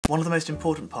One of the most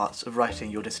important parts of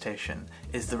writing your dissertation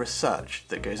is the research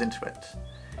that goes into it.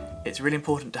 It's really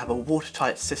important to have a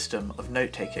watertight system of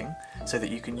note-taking so that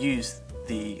you can use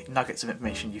the nuggets of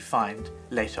information you find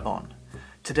later on.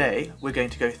 Today we're going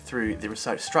to go through the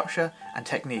research structure and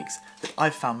techniques that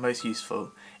I've found most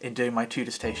useful in doing my two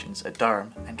dissertations at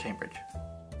Durham and Cambridge.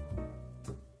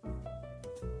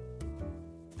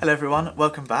 Hello everyone,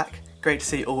 welcome back. Great to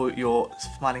see all your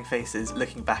smiling faces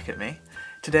looking back at me.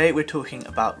 Today we're talking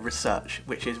about research,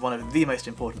 which is one of the most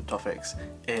important topics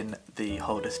in the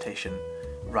whole dissertation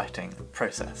writing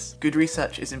process. Good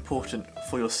research is important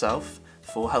for yourself,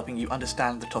 for helping you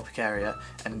understand the topic area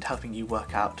and helping you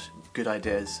work out good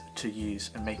ideas to use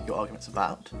and make your arguments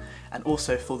about, and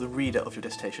also for the reader of your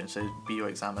dissertation, so be your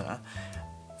examiner,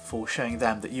 for showing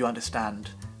them that you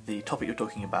understand the topic you're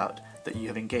talking about, that you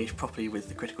have engaged properly with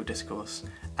the critical discourse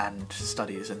and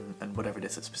studies and whatever it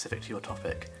is that's specific to your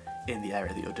topic in the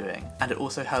area that you're doing. And it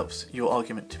also helps your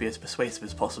argument to be as persuasive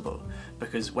as possible,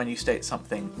 because when you state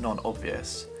something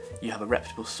non-obvious, you have a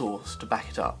reputable source to back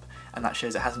it up, and that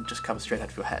shows it hasn't just come straight out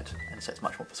of your head, and so it's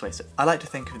much more persuasive. I like to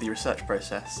think of the research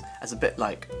process as a bit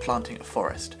like planting a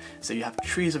forest. So you have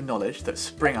trees of knowledge that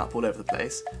spring up all over the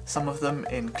place, some of them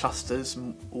in clusters,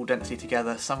 all densely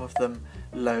together, some of them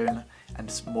lone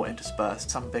and more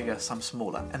interspersed, some bigger, some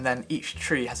smaller. And then each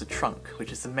tree has a trunk,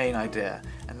 which is the main idea,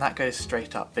 and that goes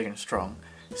straight up, big and strong,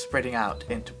 spreading out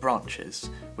into branches,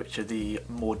 which are the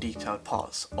more detailed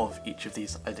parts of each of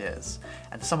these ideas.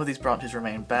 And some of these branches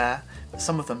remain bare, but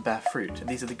some of them bear fruit, and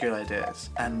these are the good ideas.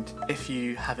 And if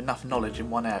you have enough knowledge in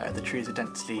one area, the trees are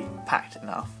densely packed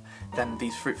enough, then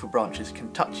these fruitful branches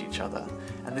can touch each other,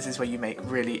 and this is where you make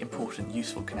really important,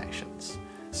 useful connections.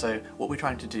 So what we're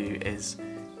trying to do is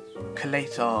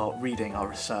collate our reading, our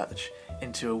research,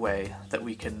 into a way that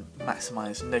we can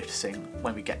maximise noticing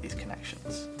when we get these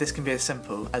connections. This can be as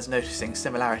simple as noticing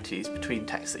similarities between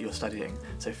texts that you're studying.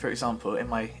 So for example, in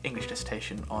my English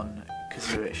dissertation on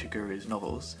Kazuo Ishiguro's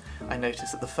novels, I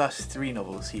noticed that the first 3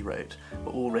 novels he wrote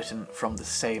were all written from the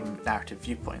same narrative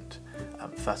viewpoint,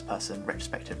 first person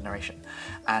retrospective narration,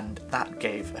 and that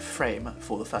gave a frame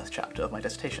for the first chapter of my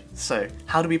dissertation. So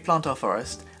how do we plant our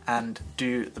forest and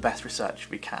do the best research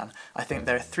we can? I think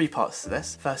there are 3 parts to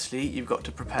this. Firstly, you've got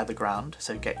to prepare the ground,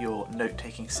 so get your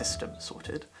note-taking system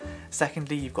sorted.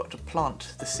 Secondly, you've got to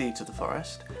plant the seeds of the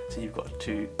forest, so you've got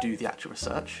to do the actual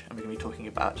research, and we're going to be talking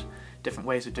about different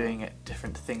ways of doing it,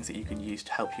 different things that you can use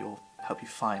to help you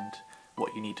find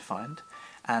what you need to find.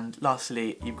 And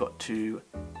lastly, you've got to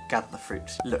gather the fruit,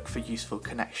 look for useful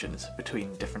connections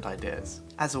between different ideas.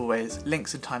 As always,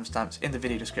 links and timestamps in the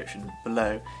video description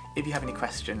below. If you have any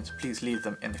questions, please leave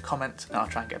them in the comments and I'll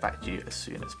try and get back to you as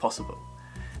soon as possible.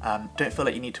 Don't feel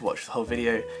like you need to watch the whole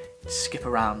video, skip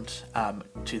around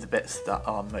to the bits that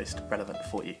are most relevant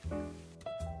for you.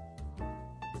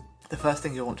 The first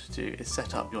thing you'll want to do is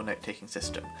set up your note-taking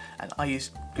system, and I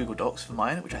use Google Docs for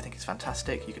mine, which I think is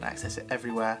fantastic. You can access it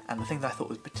everywhere, and the thing that I thought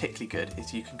was particularly good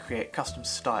is you can create custom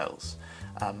styles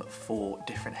for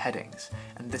different headings,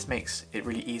 and this makes it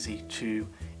really easy to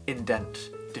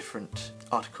indent different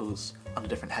articles under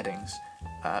different headings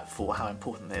for how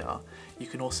important they are. You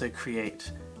can also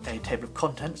create a table of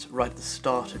contents right at the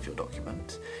start of your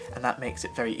document, and that makes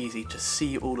it very easy to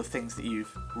see all the things that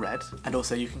you've read, and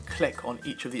also you can click on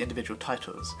each of the individual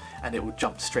titles and it will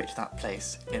jump straight to that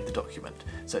place in the document,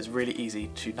 so it's really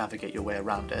easy to navigate your way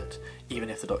around it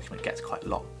even if the document gets quite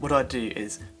long. What I'd do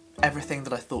is everything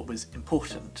that I thought was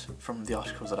important from the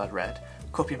articles that I'd read,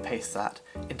 copy and paste that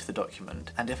into the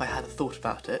document, and if I had a thought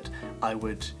about it, I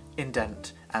would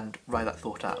indent and write that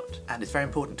thought out. And it's very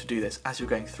important to do this as you're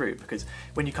going through, because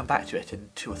when you come back to it in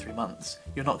 2 or 3 months,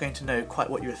 you're not going to know quite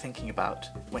what you were thinking about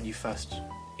when you first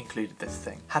included this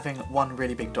thing. Having one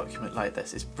really big document like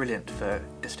this is brilliant for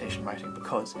dissertation writing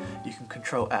because you can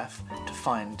Control F to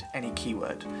find any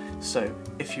keyword. So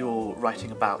if you're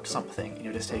writing about something in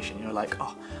your dissertation, you're like,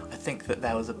 oh, I think that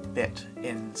there was a bit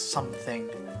in something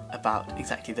about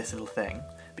exactly this little thing,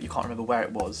 but you can't remember where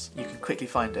it was, you can quickly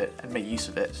find it and make use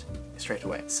of it straight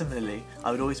away. Similarly,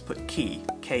 I would always put key,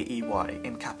 K-E-Y,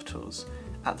 in capitals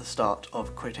at the start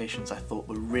of quotations I thought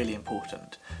were really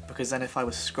important, because then if I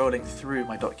was scrolling through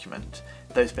my document,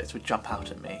 those bits would jump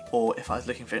out at me, or if I was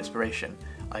looking for inspiration,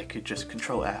 I could just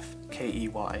Control F,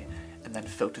 K-E-Y, and then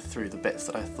filter through the bits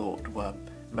that I thought were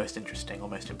most interesting or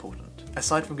most important.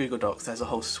 Aside from Google Docs, there's a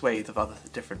whole swathe of other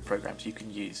different programs you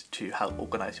can use to help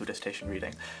organise your dissertation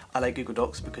reading. I like Google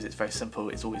Docs because it's very simple,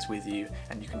 it's always with you,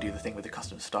 and you can do the thing with the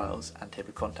custom styles and table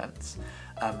of contents.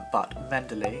 But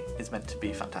Mendeley is meant to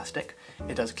be fantastic.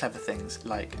 It does clever things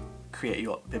like create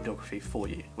your bibliography for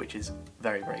you, which is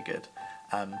very, very good.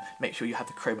 make sure you have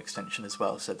the Chrome extension as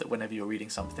well, so that whenever you're reading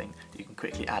something you can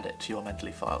quickly add it to your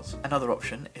Mendeley files. Another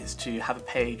option is to have a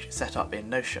page set up in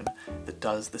Notion that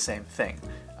does the same thing,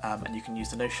 and you can use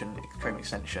the Notion Chrome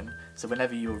extension, so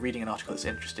whenever you're reading an article that's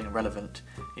interesting and relevant,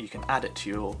 you can add it to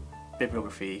your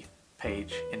bibliography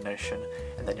page in Notion,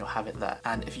 and then you'll have it there.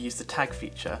 And if you use the tag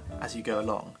feature as you go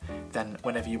along, then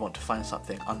whenever you want to find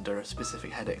something under a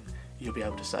specific heading, you'll be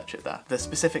able to search it there. The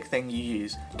specific thing you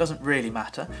use doesn't really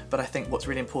matter, but I think what's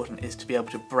really important is to be able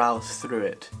to browse through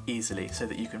it easily so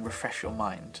that you can refresh your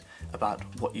mind about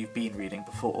what you've been reading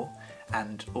before,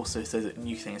 and also so that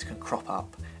new things can crop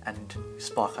up and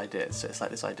spark ideas. So it's like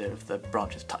this idea of the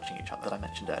branches touching each other that I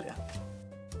mentioned earlier.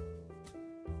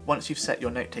 Once you've set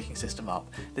your note-taking system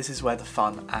up, this is where the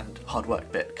fun and hard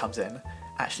work bit comes in,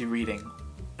 actually reading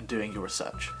and doing your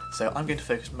research. So I'm going to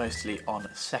focus mostly on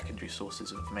secondary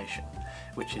sources of information,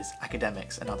 which is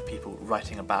academics and other people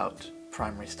writing about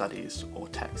primary studies or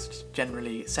texts.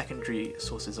 Generally, secondary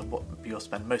sources are what you'll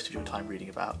spend most of your time reading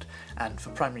about, and for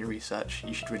primary research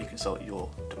you should really consult your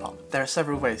department. There are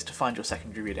several ways to find your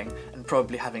secondary reading, and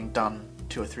probably having done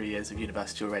 2 or 3 years of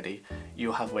university already,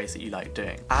 you'll have ways that you like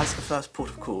doing. As a first port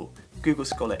of call, Google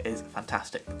Scholar is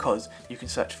fantastic because you can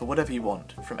search for whatever you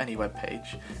want from any web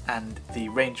page, and the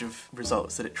range of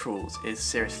results that it trawls is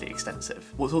seriously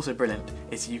extensive. What's also brilliant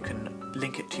is you can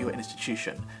link it to your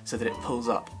institution so that it pulls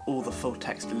up all the full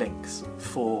text links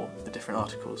for the different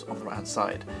articles on the right hand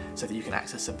side, so that you can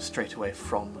access them straight away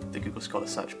from the Google Scholar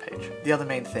search page. The other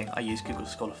main thing I use Google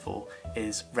Scholar for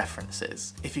is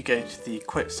references. If you go to the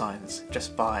quote signs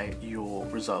just by your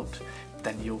result,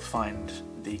 then you'll find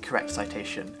the correct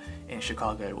citation in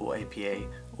Chicago or APA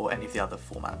or any of the other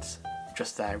formats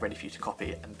just there ready for you to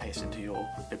copy and paste into your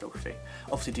bibliography.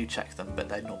 Obviously do check them, but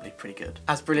they're normally pretty good.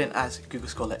 As brilliant as Google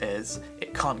Scholar is,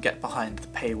 it can't get behind the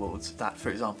paywalls that, for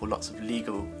example, lots of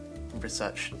legal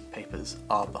research papers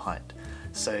are behind.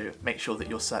 So make sure that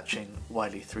you're searching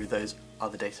widely through those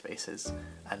other databases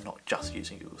and not just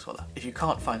using Google Scholar. If you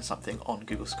can't find something on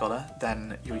Google Scholar,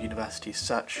 then your university's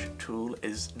search tool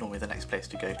is normally the next place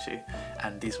to go to,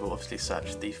 and these will obviously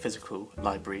search the physical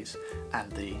libraries and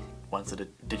the ones that are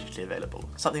digitally available.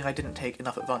 Something I didn't take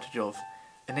enough advantage of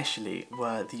initially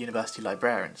were the university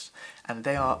librarians, and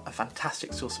they are a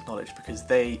fantastic source of knowledge because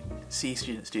they see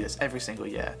students do this every single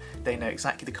year. They know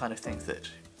exactly the kind of things that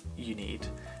you need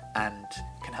and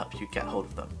can help you get hold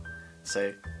of them.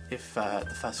 So if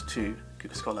the first two,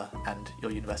 Google Scholar and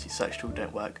your university search tool,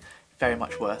 don't work, very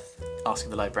much worth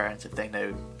asking the librarians if they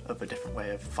know of a different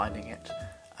way of finding it,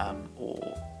 or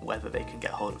whether they can get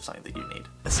hold of something that you need.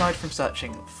 Aside from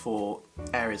searching for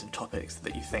areas and topics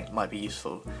that you think might be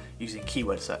useful using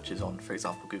keyword searches on, for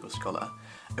example, Google Scholar,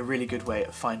 a really good way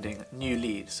of finding new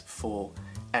leads for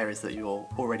areas that you're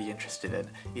already interested in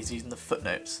is using the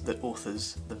footnotes that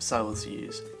authors themselves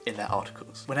use in their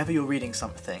articles. Whenever you're reading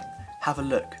something, have a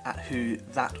look at who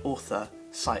that author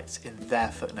cites in their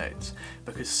footnotes,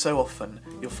 because so often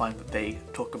you'll find that they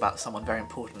talk about someone very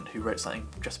important who wrote something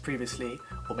just previously,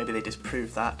 or maybe they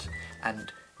disprove that,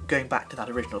 and going back to that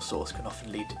original source can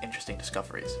often lead to interesting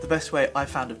discoveries. The best way I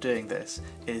found of doing this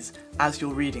is, as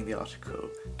you're reading the article,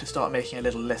 to start making a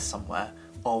little list somewhere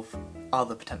of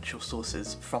other potential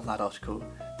sources from that article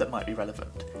that might be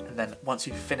relevant, and then once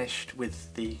you've finished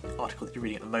with the article that you're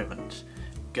reading at the moment,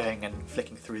 going and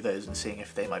flicking through those and seeing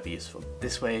if they might be useful.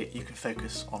 This way you can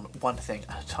focus on one thing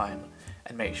at a time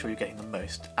and make sure you're getting the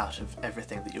most out of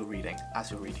everything that you're reading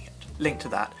as you're reading it. Linked to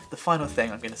that, the final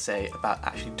thing I'm going to say about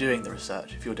actually doing the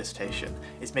research for your dissertation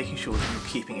is making sure that you're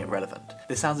keeping it relevant.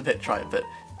 This sounds a bit trite, but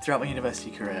throughout my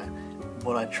university career,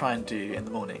 what I'd try and do in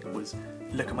the morning was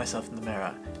look at myself in the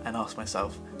mirror and ask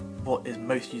myself, what is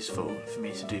most useful for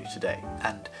me to do today?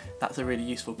 And that's a really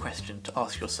useful question to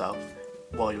ask yourself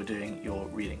while you're doing your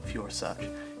reading for your research.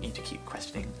 You need to keep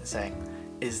questioning and saying,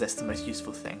 is this the most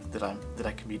useful thing that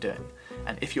I can be doing?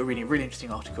 And if you're reading a really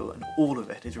interesting article and all of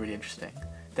it is really interesting,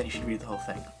 then you should read the whole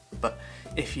thing. But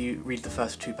if you read the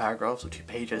first 2 paragraphs or 2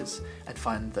 pages and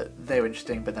find that they were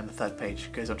interesting, but then the 3rd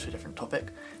page goes on to a different topic,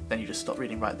 then you just stop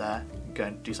reading right there and go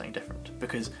and do something different.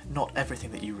 Because not everything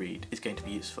that you read is going to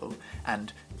be useful,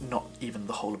 and not even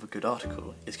the whole of a good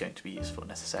article is going to be useful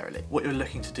necessarily. What you're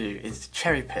looking to do is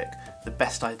cherry pick the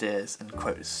best ideas and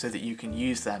quotes so that you can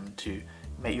use them to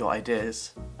make your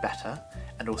ideas better,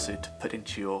 and also to put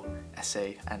into your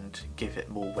essay and give it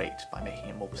more weight by making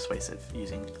it more persuasive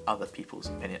using other people's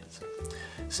opinions.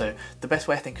 So the best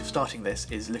way I think of starting this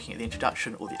is looking at the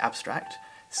introduction or the abstract,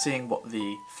 seeing what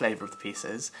the flavour of the piece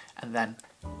is, and then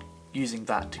using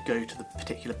that to go to the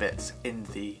particular bits in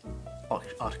the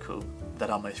article that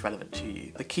are most relevant to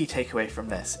you. The key takeaway from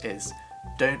this is,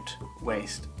 don't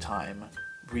waste time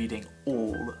reading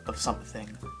all of something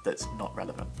that's not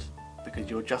relevant, because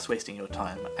you're just wasting your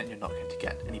time and you're not going to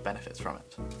get any benefits from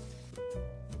it.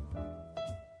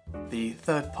 The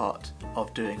third part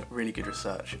of doing really good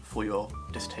research for your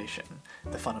dissertation,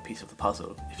 the final piece of the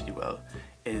puzzle, if you will,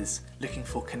 is looking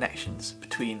for connections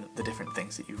between the different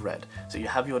things that you've read. So you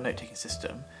have your note-taking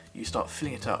system, you start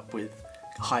filling it up with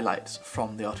highlights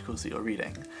from the articles that you're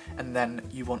reading, and then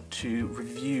you want to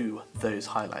review those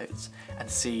highlights and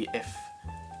see if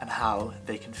and how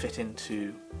they can fit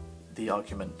into the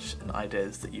argument and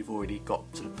ideas that you've already got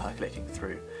sort of percolating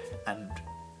through and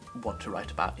want to write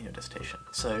about in your dissertation.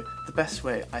 So the best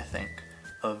way, I think,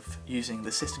 of using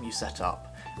the system you set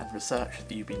up and research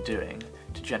that you've been doing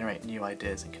to generate new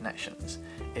ideas and connections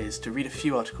is to read a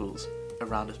few articles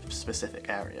around a specific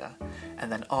area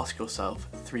and then ask yourself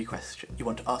 3 questions. You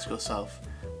want to ask yourself,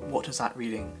 what has that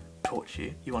reading taught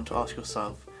you? You want to ask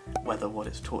yourself whether what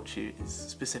it's taught you is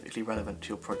specifically relevant to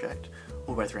your project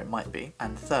or whether it might be.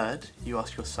 And third, you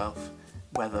ask yourself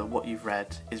whether what you've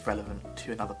read is relevant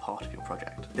to another part of your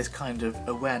project. This kind of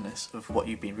awareness of what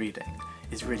you've been reading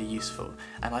is really useful,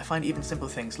 and I find even simple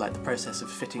things like the process of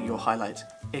fitting your highlights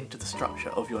into the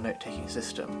structure of your note-taking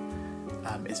system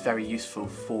is very useful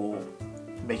for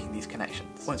making these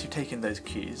connections. Once you've taken those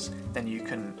cues, then you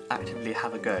can actively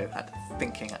have a go at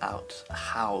thinking out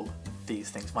how these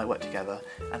things might work together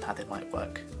and how they might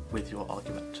work with your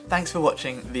argument. Thanks for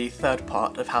watching the third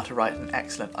part of how to write an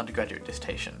excellent undergraduate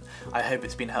dissertation. I hope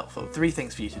it's been helpful. 3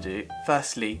 things for you to do.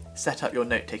 Firstly, set up your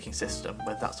note-taking system,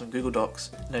 whether that's on Google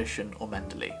Docs, Notion or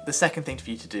Mendeley. The second thing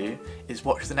for you to do is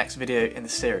watch the next video in the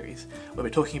series where we're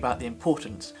talking about the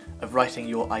importance of writing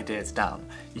your ideas down.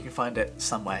 You can find it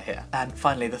somewhere here. And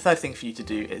finally, the third thing for you to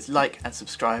do is like and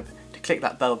subscribe, to click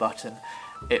that bell button.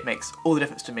 It makes all the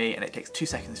difference to me and it takes 2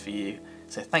 seconds for you.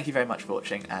 So thank you very much for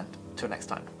watching, and till next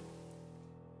time.